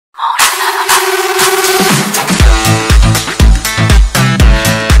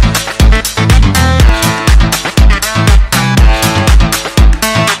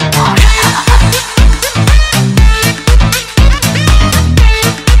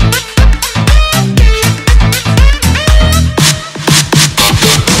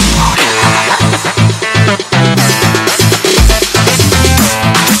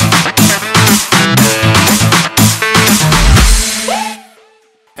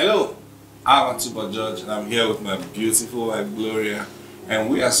Hello, I'm Atuba George and I'm here with my beautiful wife Gloria, and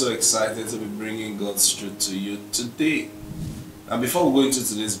we are so excited to be bringing God's truth to you today. Now before we go into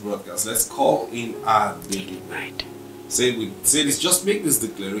today's broadcast, let's call in our daily bread. Say this, just make this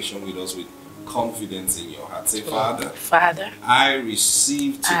declaration with us with confidence in your heart. Say, Father, I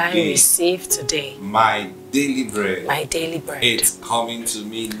receive today my daily bread. My daily bread. It's coming to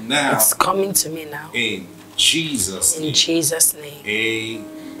me now. It's coming to me now. In Jesus' name. In Jesus' name.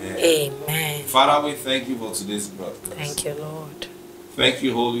 Amen. Amen. Father, we thank you for today's broadcast. Thank you, Lord. Thank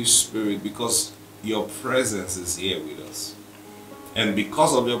you, Holy Spirit, because your presence is here with us. And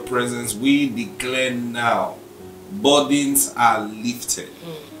because of your presence, we declare now, burdens are lifted.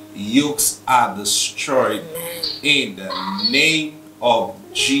 Yokes are destroyed. Amen. In the name of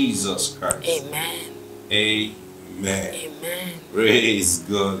Jesus Christ. Amen. Amen. Amen. Praise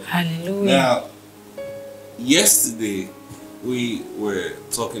God. Hallelujah. Now, yesterday we were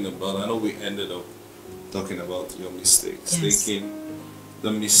talking about, I know we ended up talking about your mistakes. Yes. Thinking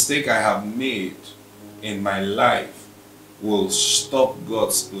the mistake I have made in my life will stop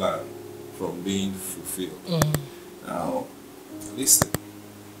God's plan from being fulfilled. Now, listen.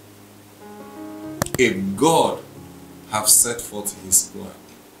 If God have set forth his plan,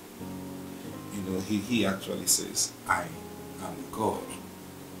 you know, he actually says, I am God.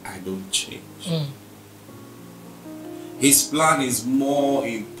 I don't change. His plan is more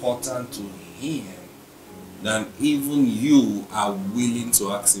important to him than even you are willing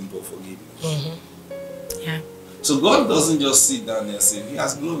to ask him for forgiveness. Yeah. So God doesn't just sit down there and say, he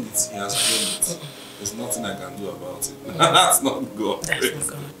has blown it, he has blown it. There's nothing I can do about it. That's not God. That's not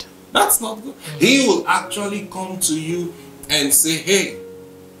God. That's not good. He will actually come to you and say, hey,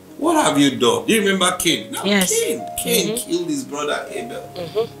 what have you done? Do you remember Cain? Now, Yes. Cain killed his brother Abel.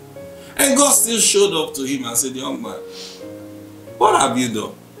 And God still showed up to him and said, young man, what have you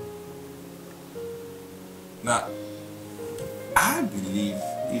done? Now, I believe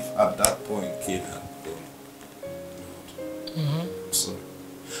if at that point Cain had done, so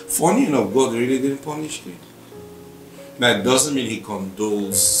funny enough, God really didn't punish Cain. Now, it doesn't mean he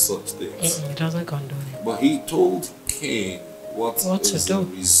condones such things. He doesn't condone it. But he told Cain what to is do.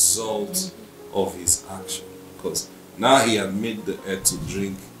 the result of his action. Because now he had made the earth to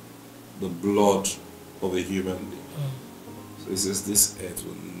drink the blood of a human being. So he says, this earth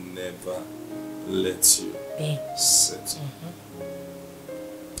will never let you settle.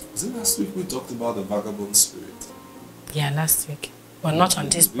 Was it last week we talked about the vagabond spirit? Yeah, last week. But not on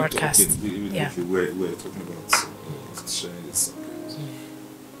this broadcast. We're talking about sharing this subject.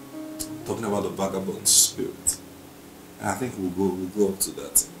 Talking about the vagabond spirit. And I think we'll go up to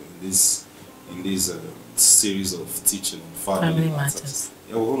that in this series of teaching on family matters.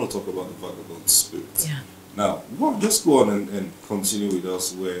 Yeah, we're going to talk about the vagabond spirit. Yeah. Now, just go on and continue with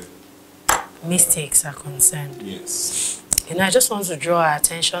us where mistakes are concerned. Yes. You know, I just want to draw our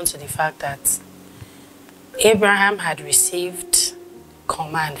attention to the fact that Abraham had received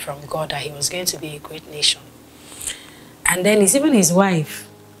command from God that he was going to be a great nation. And then it's even his wife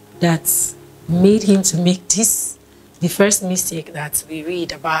that made him to make this, the first mistake that we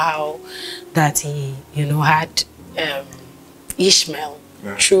read about how that he, you know, had Ishmael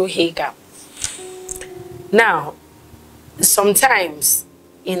through Hagar. Now, sometimes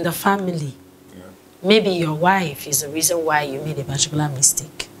in the family, maybe your wife is the reason why you made a particular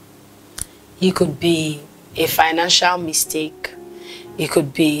mistake. It could be a financial mistake. It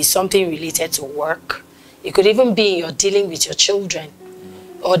could be something related to work. It could even be you're dealing with your children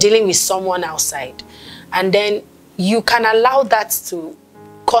or dealing with someone outside. And then you can allow that to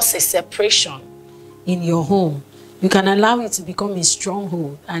cause a separation in your home. You can allow it to become a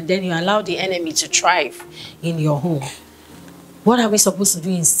stronghold, and then you allow the enemy to thrive in your home. What are we supposed to do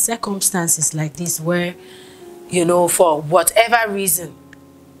in circumstances like this where, you know, for whatever reason,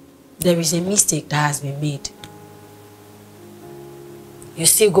 there is a mistake that has been made? You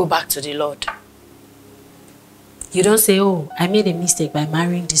still go back to the Lord. You don't say, oh, I made a mistake by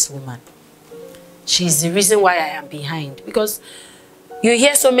marrying this woman. She's the reason why I am behind. Because you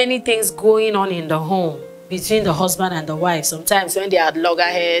hear so many things going on in the home between the husband and the wife. Sometimes when they are at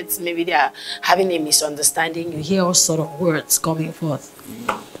loggerheads, maybe they are having a misunderstanding, you hear all sort of words coming forth.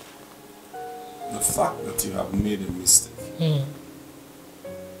 The fact that you have made a mistake,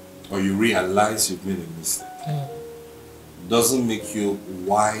 or you realize you've made a mistake, doesn't make you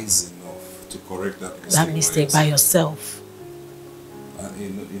wise enough to correct that mistake. That mistake by yourself. And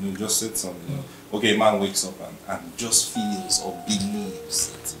you know, just said something. Okay, a man wakes up and just feels or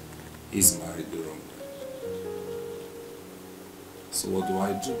believes that he's married the wrong guy. So what do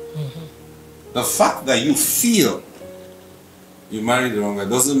I do? The fact that you feel You marry the wrong guy.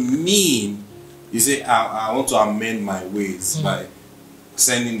 Doesn't mean you say, I want to amend my ways by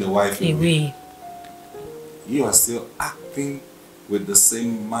sending the wife away. You are still acting with the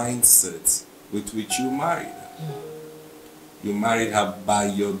same mindset with which you married. You married her by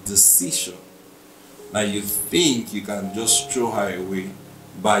your decision. Now you think you can just throw her away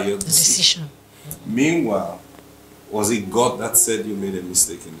by your decision. Meanwhile, was it God that said you made a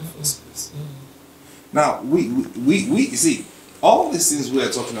mistake in the first place? Now, we see, all these things we are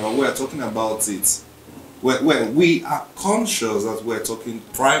talking about it where we are conscious that we're talking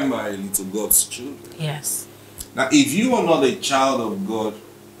primarily to God's children. Yes. Now, if you are not a child of God,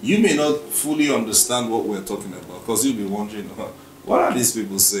 you may not fully understand what we're talking about, because you'll be wondering, what are these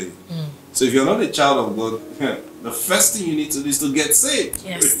people saying? So if you're not a child of God, the first thing you need to do is to get saved.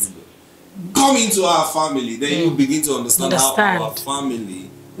 Yes. Come into our family, then you begin to understand how our family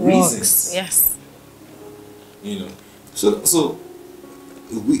reasons. Yes. You know, so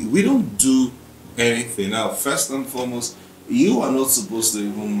we don't do anything. Now, first and foremost, you are not supposed to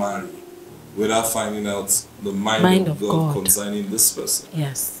even marry without finding out the mind of God concerning this person.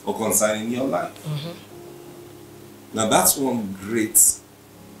 Yes. Or concerning your life. Now, that's one great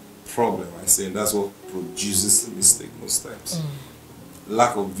problem, I say, and that's what produces the mistake most times.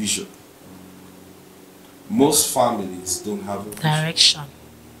 Lack of vision. Most families don't have a vision. Direction.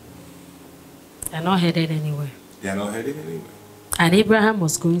 They're not headed anywhere. They're not headed anywhere. And Abraham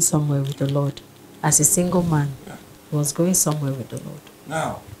was going somewhere with the Lord. As a single man, he was going somewhere with the Lord.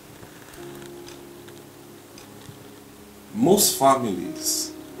 Now, most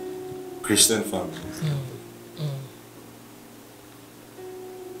families, Christian families,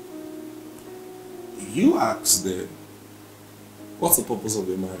 you ask them, what's the purpose of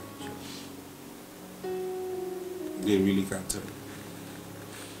the marriage? They really can't tell you.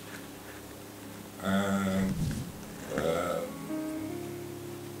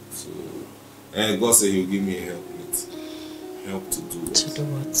 And God said He'll give me a help to do what? To do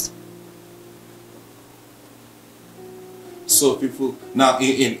what? So people, now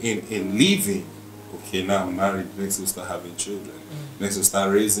in living, okay, now I'm married, next we start having children. Next we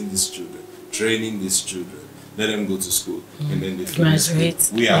start raising these children, training these children, let them go to school, and then they graduate.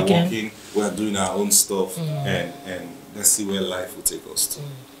 We are working, we are doing our own stuff, and let's see where life will take us to.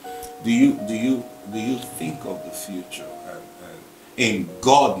 Do you think of the future and in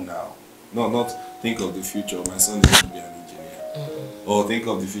God now? No, not think of the future, my son is going to be an engineer. Or think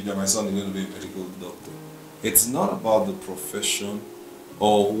of the future, my son is going to be a medical doctor. It's not about the profession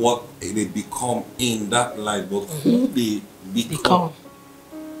or what they become in that life, but who they become.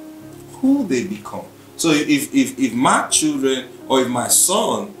 Who they become. So if my children or if my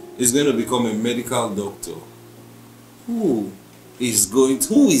son is going to become a medical doctor, who is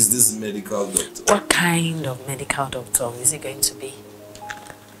this medical doctor? What kind of medical doctor is he going to be?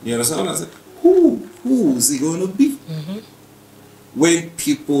 You understand what I said? Who is he going to be? When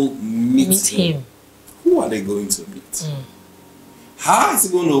people meet him, who are they going to meet? How is he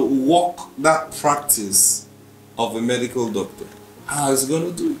going to walk that practice of a medical doctor? How is he going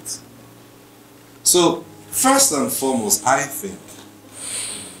to do it? So, first and foremost, I think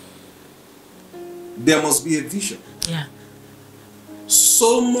there must be a vision. Yeah.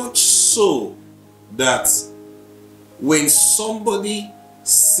 So much so that when somebody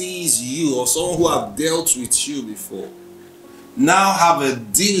sees you or someone who have dealt with you before now have a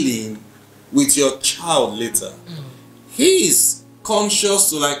dealing with your child later, he is conscious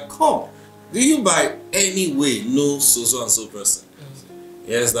to like, come, do you by any way know so and so person?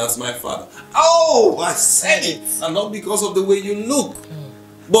 Yes, that's my father. Oh, I said it. And not because of the way you look.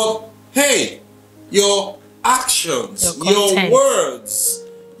 But hey, your actions, your words,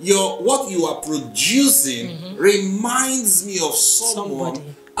 what you are producing reminds me of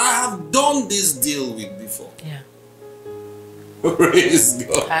someone I have done this deal with before. Yeah. Praise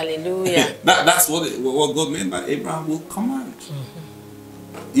God. Hallelujah. That's what God meant by Abraham will command.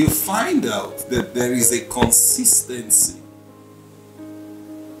 You find out that there is a consistency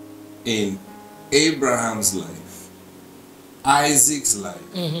in Abraham's life, Isaac's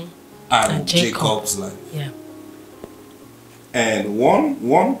life, and Jacob's life. Yeah. And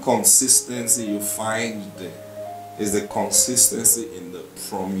one consistency you find there is the consistency in the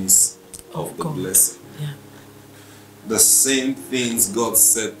promise of the blessing. Yeah. The same things God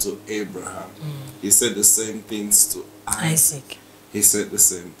said to Abraham, He said the same things to Isaac. He said the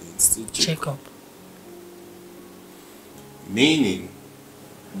same things to Jacob. Meaning,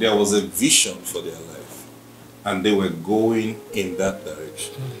 there was a vision for their life, and they were going in that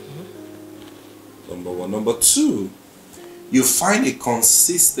direction. Number one. Number two, you find a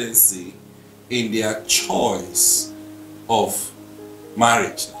consistency in their choice of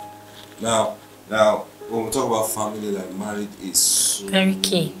Marriage. Now, when we talk about family, like marriage is so Very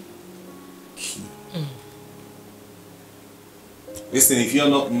key. Listen, if you're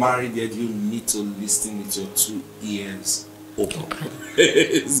not married yet, you need to listen with your 2 ears open.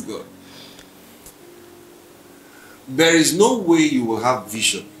 Praise God. There is no way you will have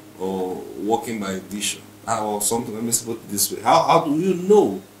vision or walking by vision or something. Let me put it this way. How do you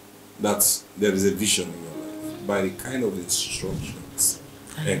know that there is a vision in your life? By the kind of instructions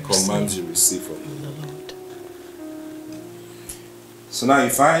and commands you receive from the Lord. So now you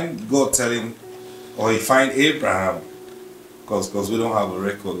find God telling, or you find Abraham, because we don't have a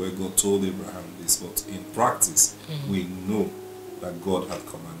record where God told Abraham this, but in practice, we know that God had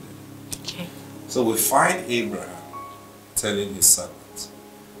commanded. Okay. So we find Abraham telling his servant,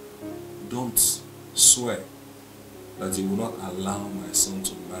 don't swear that you will not allow my son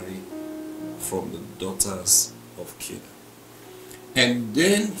to marry from the daughters of Canaan. And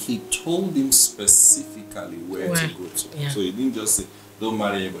then he told him specifically where to go to. Yeah. So he didn't just say, don't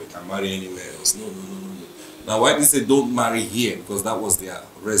marry anybody, you can marry anywhere else. No. Now, why did he say don't marry here? Because that was their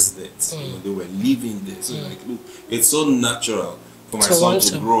residence. You know, they were living there. So like, look, it's so natural for my son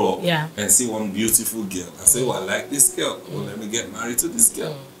to grow up and see one beautiful girl and say, oh, I like this girl. Well, let me get married to this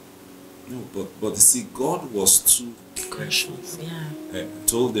girl. No, but you see, God was too conscious. Yeah. And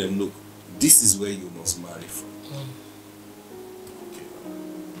told them, look, this is where you must marry from. Okay.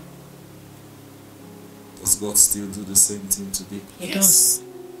 Does God still do the same thing today? He does.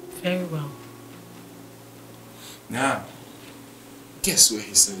 Very well. Now, guess where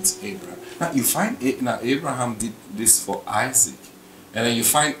he sent Abraham? Now, you find Abraham did this for Isaac. And then you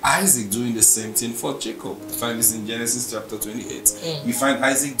find Isaac doing the same thing for Jacob. You find this in Genesis chapter 28. You find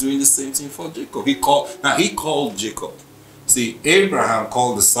Isaac doing the same thing for Jacob. He called Jacob. See, Abraham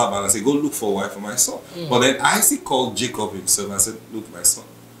called the servant and said, go look for a wife for my son. But then Isaac called Jacob himself and said, look, my son,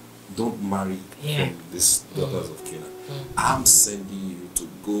 don't marry from these daughters of Canaan. I'm sending you to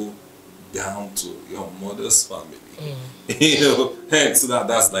go down to your mother's family. You know, and so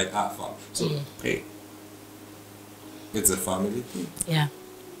that's like our family. So, hey, it's a family thing. Yeah.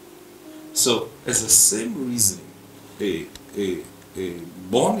 So it's the same reason a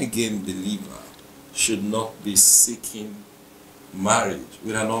born-again believer should not be seeking marriage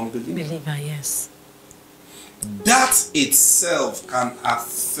with an unbeliever. Yes. That itself can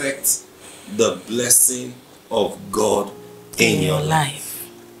affect the blessing of God in your life.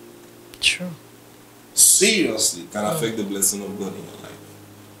 True. Seriously, can affect the blessing of God in your life.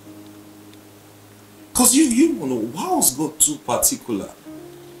 Because you want to know, why was God too particular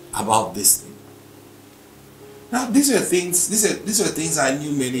about this thing? Now, these were things I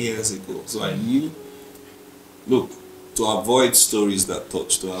knew many years ago. So I knew, look, to avoid stories that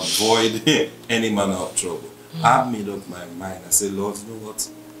touch, to avoid any manner of trouble, I made up my mind. I said, Lord, you know what?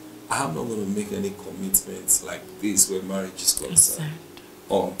 I'm not going to make any commitments like this where marriage is concerned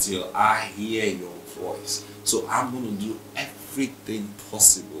until I hear your voice. So I'm going to do everything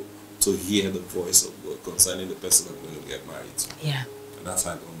possible to hear the voice of God concerning the person I'm going to get married to. Yeah. And that's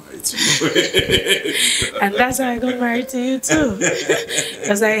how I got married to you. And that's how I got married to you too.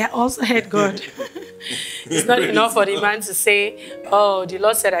 Because I also heard God. It's not enough for the man to say, oh, the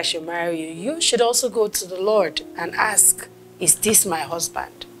Lord said I should marry you. You should also go to the Lord and ask, is this my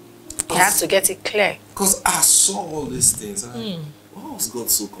husband? You have to get it clear. Because I saw all these things. Why was God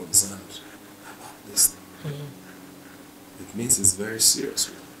so concerned about this thing? It means it's very serious.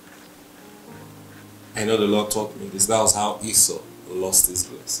 I know the Lord taught me this. That was how Esau lost his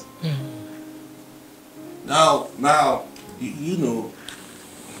blessing. Now, you know,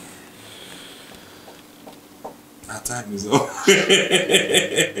 our time is over.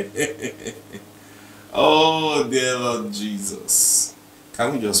 Oh, dear Lord Jesus.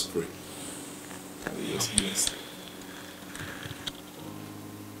 Can we just pray? Can we just bless?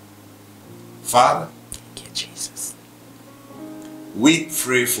 Father, thank you, Jesus. We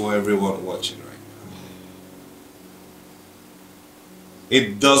pray for everyone watching right now.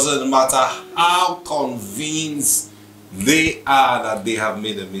 It doesn't matter how convinced they are that they have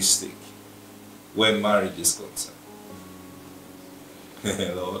made a mistake when marriage is concerned.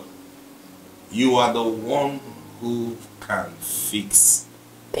 Lord, you are the one who can fix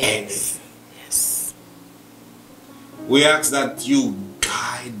anything. Yes. We ask that you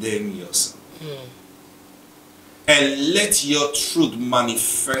guide them yourself. And let your truth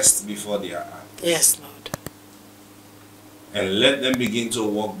manifest before their eyes. Yes, Lord. And let them begin to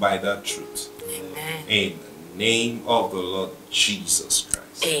walk by that truth. Amen. In the name of the Lord Jesus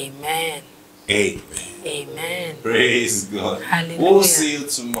Christ. Amen. Amen. Amen. Praise God. Hallelujah. We'll see you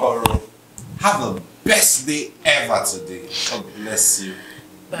tomorrow. Have a best day ever today. God bless you.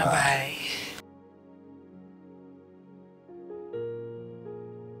 Bye-bye.